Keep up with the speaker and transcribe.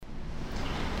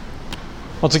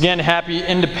Once again, happy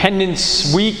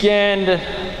Independence Weekend,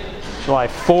 July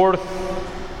 4th,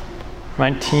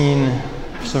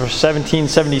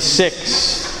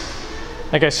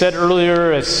 1776. Like I said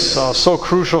earlier, it's so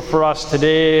crucial for us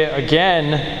today,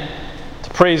 again, to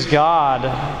praise God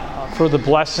for the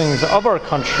blessings of our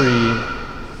country.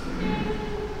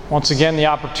 Once again, the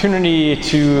opportunity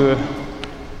to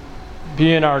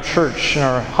be in our church, in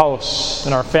our house,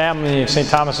 in our family of St.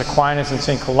 Thomas Aquinas and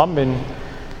St. Columban,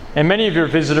 and many of your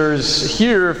visitors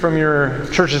here from your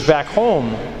churches back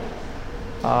home,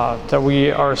 that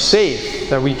we are safe,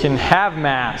 that we can have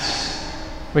Mass,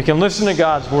 we can listen to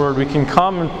God's Word, we can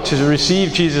come to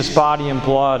receive Jesus' body and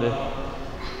blood.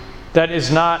 That is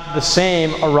not the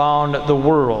same around the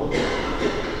world.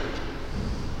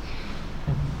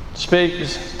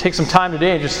 Take some time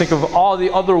today and just think of all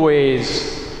the other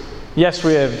ways. Yes,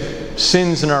 we have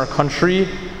sins in our country.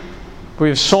 We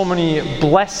have so many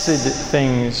blessed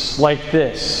things like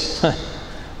this.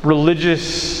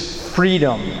 Religious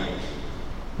freedom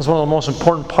is one of the most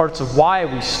important parts of why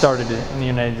we started it in the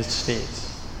United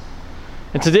States.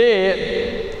 And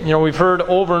today, we've heard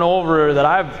over and over that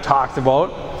I've talked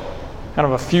about kind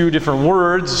of a few different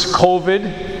words: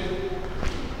 COVID,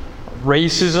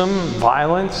 racism,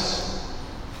 violence,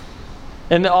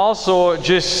 and also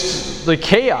just the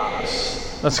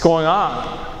chaos that's going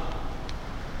on.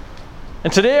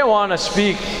 And today I want to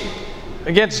speak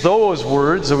against those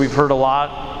words that we've heard a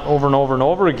lot over and over and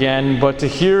over again, but to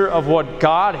hear of what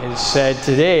God has said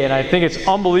today. And I think it's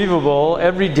unbelievable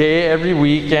every day, every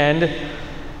weekend,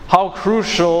 how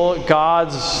crucial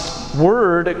God's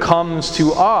Word comes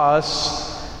to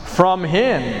us from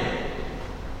Him,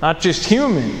 not just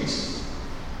humans.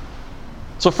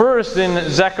 So first in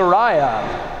Zechariah,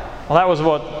 well, that was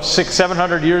about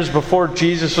 600-700 years before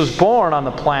Jesus was born on the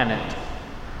planet.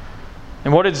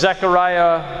 And what did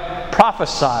Zechariah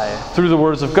prophesy through the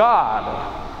words of God?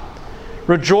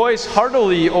 Rejoice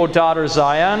heartily, O daughter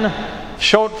Zion.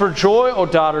 Shout for joy, O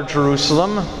daughter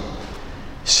Jerusalem.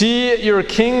 See, your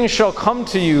king shall come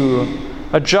to you.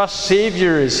 A just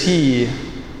Savior is he,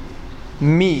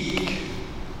 meek.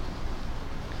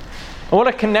 And what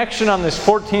a connection on this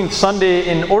 14th Sunday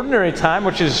in Ordinary Time,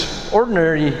 which is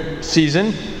ordinary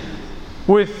season,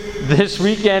 with this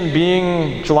weekend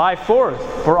being July 4th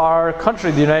for our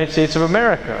country, the United States of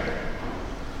America.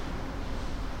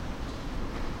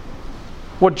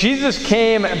 What Jesus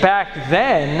came back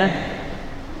then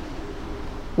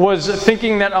was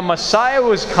thinking that a Messiah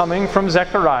was coming from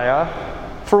Zechariah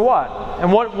for what?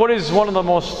 And what is one of the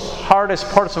most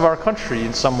hardest parts of our country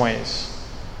in some ways?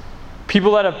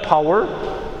 People that have power,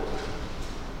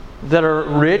 that are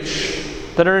rich,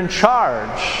 that are in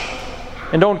charge,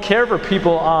 and don't care for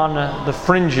people on the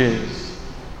fringes.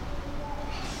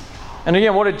 And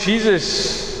again, what did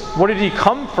he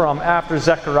come from after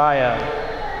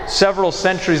Zechariah several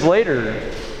centuries later?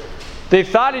 They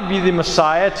thought he'd be the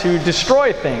Messiah to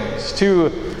destroy things, to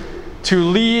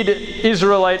lead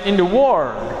Israelite into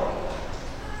war,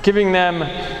 giving them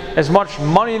as much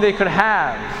money they could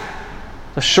have,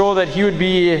 to show that he would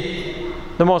be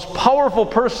the most powerful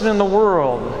person in the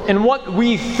world, in what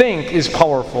we think is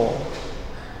powerful.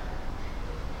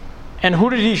 And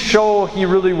who did he show he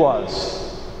really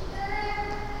was?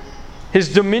 His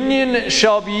dominion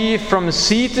shall be from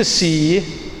sea to sea,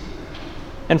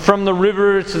 and from the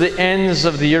river to the ends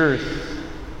of the earth,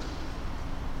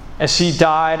 as he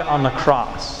died on the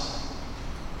cross.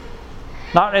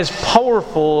 Not as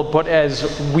powerful, but as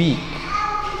weak.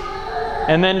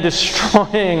 And then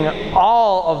destroying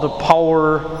all of the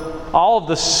power, all of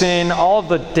the sin, all of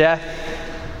the death,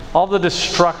 all of the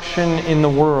destruction in the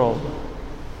world.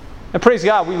 And praise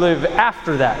God, we live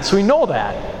after that. So we know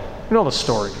that. We know the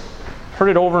story. Heard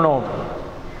it over and over.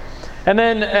 And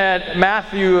then at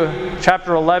Matthew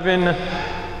chapter 11,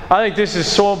 I think this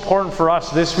is so important for us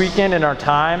this weekend in our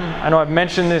time. I know I've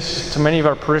mentioned this to many of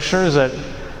our parishioners, that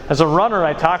as a runner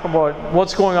I talk about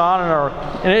what's going on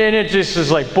in and it just is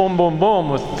like boom, boom, boom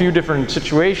with a few different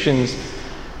situations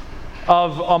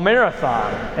of a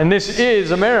marathon. And this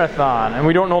is a marathon, and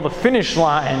we don't know the finish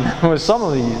line with some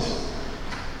of these.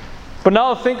 But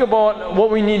now think about what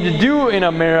we need to do in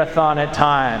a marathon at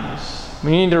times.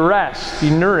 We need to rest, be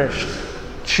nourished,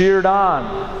 cheered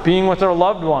on, being with our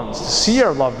loved ones, to see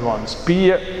our loved ones,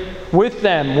 be with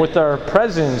them with our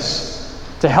presence,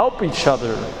 to help each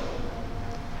other.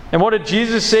 And what did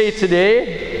Jesus say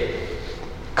today?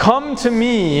 Come to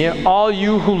me, all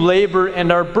you who labor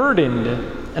and are burdened,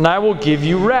 and I will give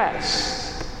you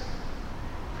rest.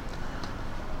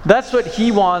 That's what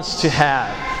he wants to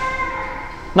have.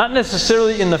 Not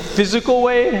necessarily in the physical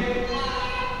way,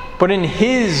 but in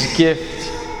his gift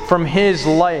from his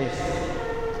life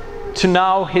to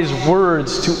now his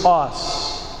words to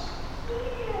us.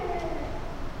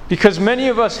 Because many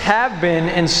of us have been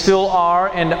and still are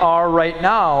and are right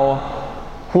now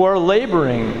who are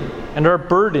laboring and are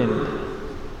burdened.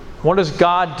 What does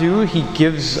God do? He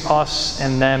gives us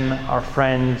and them, our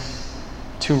friends,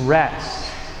 to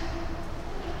rest.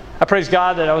 I praise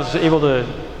God that I was able to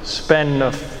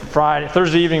spend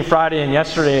Thursday evening, Friday, and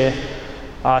yesterday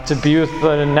to be with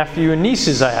the nephew and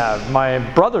nieces I have, my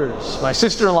brothers, my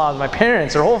sister-in-laws, my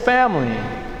parents, their whole family.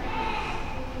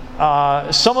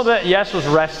 Some of that, yes, was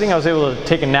resting. I was able to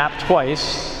take a nap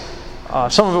twice.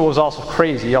 Some of it was also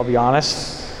crazy, I'll be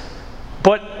honest.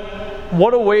 But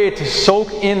what a way to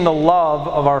soak in the love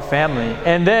of our family.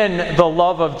 And then the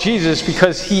love of Jesus,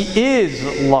 because he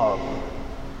is love.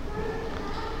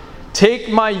 Take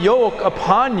my yoke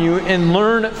upon you and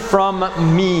learn from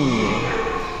me.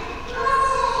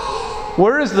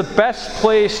 Where is the best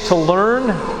place to learn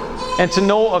and to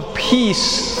know of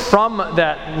peace from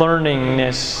that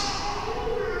learningness?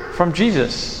 From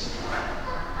Jesus.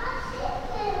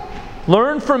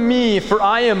 Learn from me, for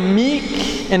I am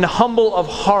meek and humble of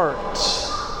heart.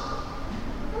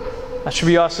 That should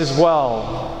be us as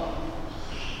well.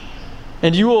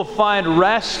 And you will find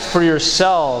rest for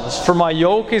yourselves, for my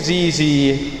yoke is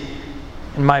easy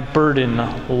and my burden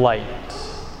light.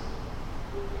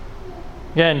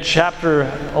 Again, chapter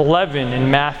 11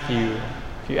 in Matthew.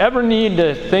 If you ever need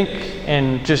to think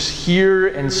and just hear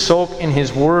and soak in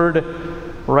his word,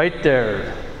 right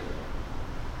there.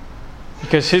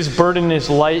 Because his burden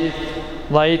is light,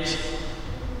 and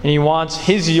he wants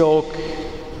his yoke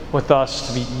with us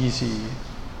to be easy.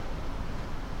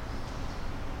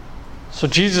 So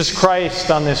Jesus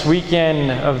Christ, on this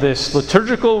weekend of this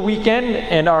liturgical weekend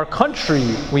and our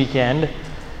country weekend,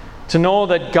 to know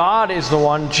that God is the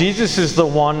one, Jesus is the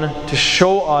one to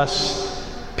show us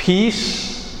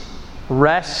peace,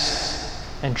 rest,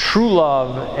 and true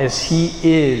love as he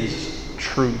is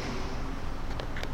truth.